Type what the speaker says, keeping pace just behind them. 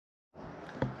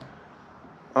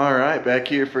Alright, back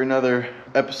here for another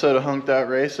episode of Hunked Out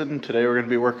Racing. Today we're going to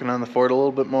be working on the Ford a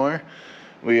little bit more.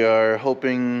 We are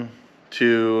hoping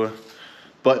to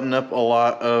button up a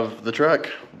lot of the truck.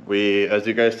 As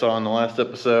you guys saw in the last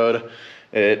episode,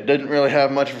 it didn't really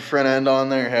have much of a front end on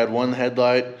there. It had one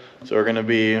headlight, so we're going to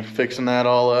be fixing that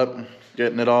all up,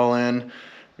 getting it all in.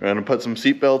 We're going to put some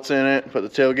seat belts in it, put the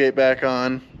tailgate back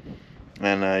on,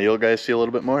 and you'll guys see a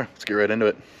little bit more. Let's get right into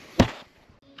it.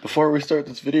 Before we start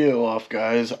this video off,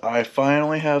 guys, I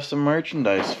finally have some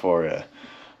merchandise for you.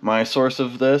 My source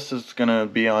of this is going to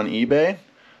be on eBay.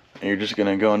 You're just going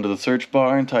to go into the search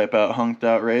bar and type out Hunked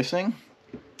Out Racing.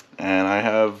 And I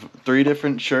have 3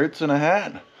 different shirts and a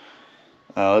hat.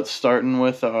 Let's start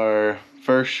with our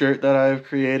first shirt that I've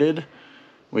created.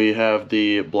 We have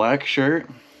the black shirt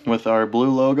with our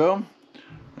blue logo.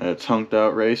 It's Hunked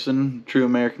Out Racing, True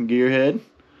American Gearhead.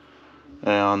 And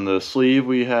on the sleeve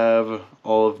we have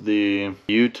all of the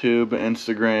YouTube,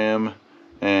 Instagram,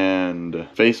 and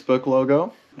Facebook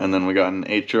logo. And then we got an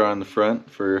HR on the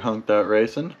front for Hunked Out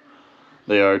Racing.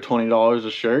 They are $20 a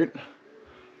shirt.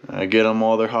 I get them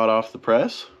while they're hot off the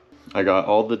press. I got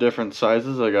all the different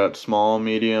sizes. I got small,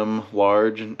 medium,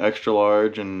 large, extra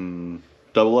large, and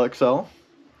double XL.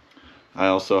 I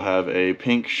also have a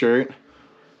pink shirt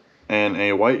and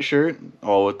a white shirt,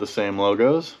 all with the same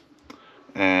logos.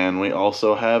 And we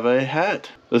also have a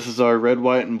hat. This is our red,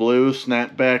 white, and blue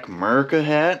snapback America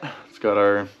hat. It's got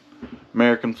our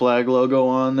American flag logo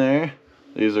on there.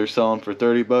 These are selling for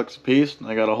 30 bucks a piece.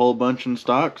 I got a whole bunch in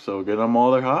stock, so get them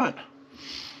while they're hot.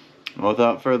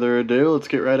 Without further ado, let's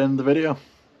get right into the video.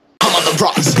 I'm on the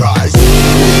rocks, guys.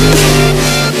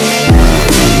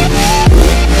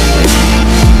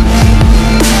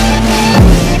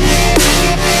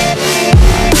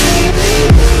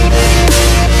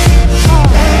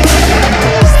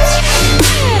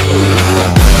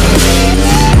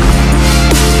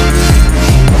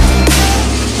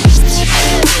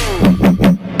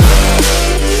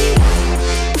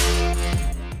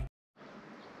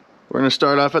 We're going to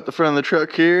start off at the front of the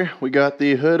truck here. We got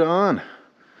the hood on.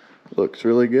 Looks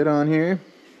really good on here.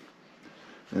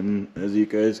 And as you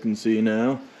guys can see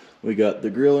now, we got the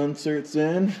grill inserts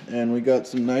in, and we got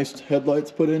some nice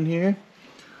headlights put in here.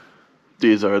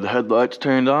 These are the headlights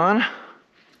turned on.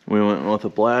 We went with the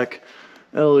black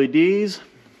LEDs,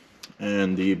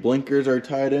 and the blinkers are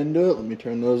tied into it. Let me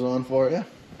turn those on for you.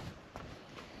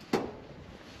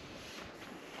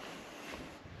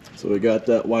 So we got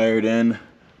that wired in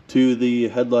to the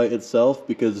headlight itself,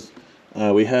 because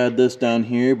we had this down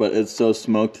here, but it's so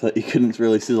smoked that you couldn't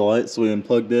really see the light, so we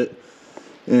unplugged it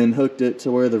and hooked it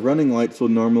to where the running lights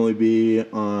would normally be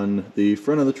on the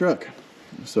front of the truck.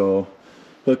 So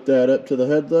hooked that up to the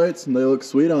headlights, and they look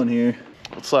sweet on here.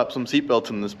 Let's slap some seat belts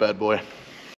in this bad boy.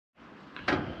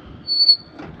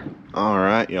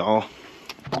 Alright, y'all,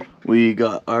 we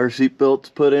got our seat belts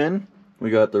put in. We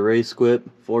got the Race Quip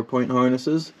 4-point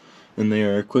harnesses, and they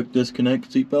are quick disconnect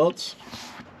seat belts.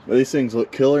 These things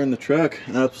look killer in the truck,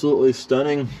 absolutely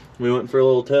stunning. We went for a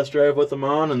little test drive with them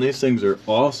on, and these things are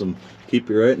awesome. Keep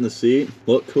you right in the seat,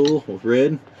 look cool with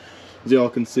red. As y'all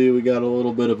can see, we got a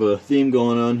little bit of a theme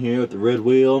going on here with the red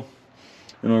wheel,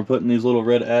 and we're putting these little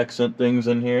red accent things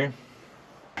in here.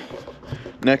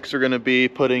 Next, we're going to be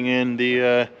putting in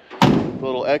the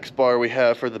little X bar we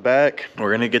have for the back.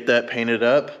 We're going to get that painted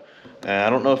up.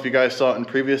 I don't know if you guys saw it in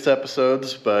previous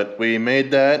episodes, but we made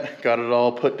that, got it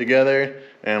all put together,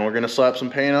 and we're going to slap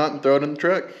some paint on it and throw it in the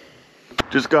truck.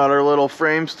 Just got our little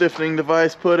frame stiffening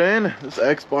device put in. This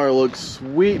X-bar looks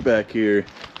sweet back here.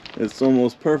 It's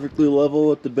almost perfectly level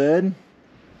with the bed.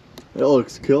 It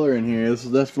looks killer in here. This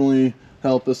will definitely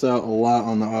help us out a lot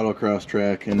on the autocross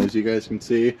track. And as you guys can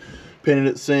see, painted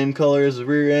it same color as the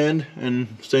rear end and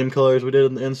same color as we did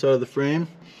on the inside of the frame.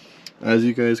 As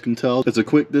you guys can tell, it's a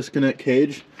quick disconnect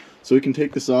cage, so we can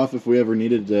take this off if we ever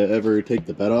needed to take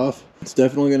the bed off. It's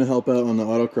definitely going to help out on the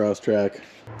autocross track.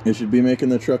 It should be making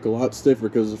the truck a lot stiffer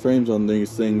because the frames on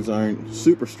these things aren't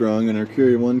super strong, and our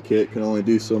Curie 1 kit can only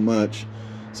do so much.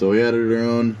 So we added our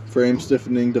own frame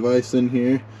stiffening device in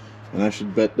here, and that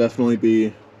should definitely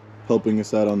be helping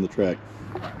us out on the track.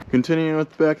 Continuing with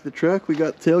the back of the truck, we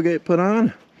got the tailgate put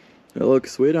on. It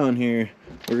looks sweet on here.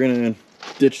 We're going to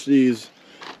ditch these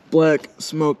black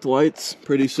smoked lights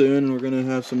pretty soon. We're gonna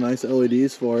have some nice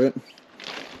LEDs for it.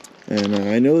 And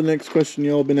I know the next question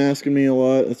y'all have been asking me a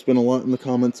lot, it's been a lot in the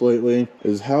comments lately,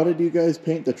 is how did you guys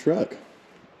paint the truck?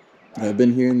 I've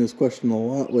been hearing this question a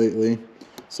lot lately,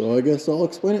 so I guess I'll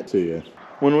explain it to you.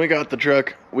 When we got the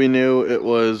truck, we knew it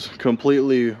was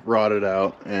completely rotted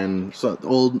out, and so the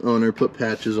old owner put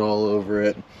patches all over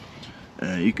it.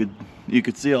 You could you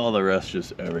could see all the rust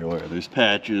just everywhere. There's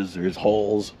patches, there's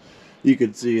holes. You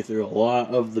could see through a lot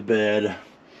of the bed.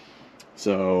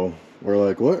 So we're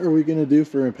like, what are we gonna do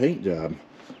for a paint job?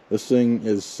 This thing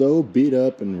is so beat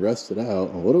up and rusted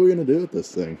out. What are we gonna do with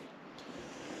this thing?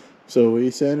 So we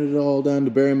sanded it all down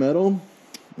to bare metal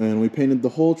and we painted the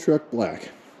whole truck black.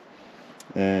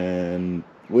 And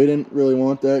we didn't really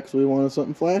want that because we wanted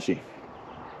something flashy.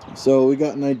 So we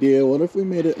got an idea, what if we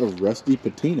made it a rusty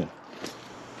patina?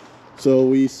 So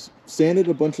we sanded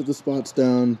a bunch of the spots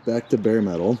down back to bare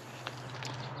metal,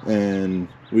 and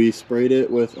we sprayed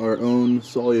it with our own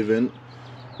solvent.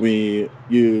 We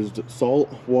used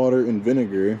salt, water, and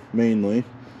vinegar mainly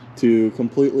to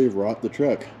completely rot the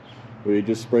truck. We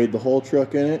just sprayed the whole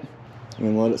truck in it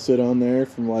and let it sit on there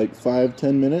for like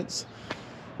 5-10 minutes.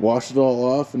 Washed it all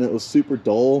off, and it was super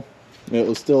dull. It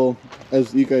was still,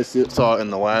 as you guys saw in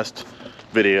the last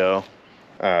video,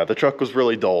 the truck was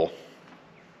really dull.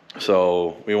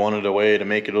 So we wanted a way to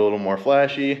make it a little more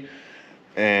flashy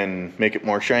and make it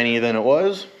more shiny than it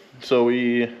was. So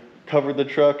we covered the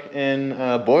truck in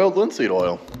boiled linseed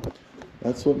oil.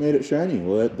 That's what made it shiny.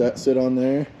 We'll let that sit on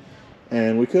there.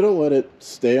 And we could have let it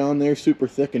stay on there super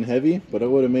thick and heavy, but I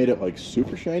would have made it like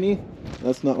super shiny.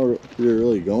 That's not what we were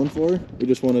really going for. We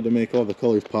just wanted to make all the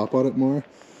colors pop on it more.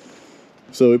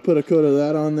 So we put a coat of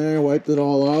that on there, wiped it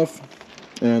all off,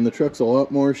 and the truck's a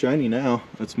lot more shiny now.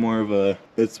 It's more of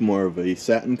a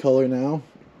satin color now,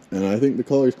 and I think the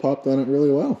colors popped on it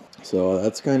really well. So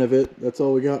that's kind of it. That's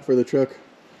all we got for the truck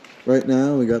right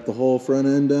now. We got the whole front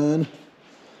end done,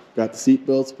 got the seat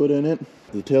belts put in it,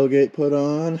 the tailgate put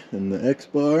on, and the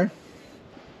X-bar.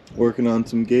 Working on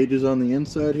some gauges on the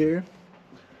inside here.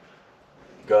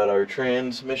 Got our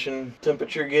transmission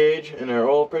temperature gauge and our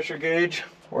oil pressure gauge.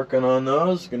 Working on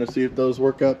those. Gonna see if those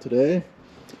work out today.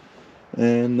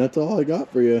 And that's all I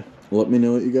got for you. Let me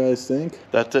know what you guys think.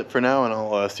 That's it for now, and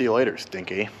I'll see you later,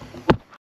 Stinky.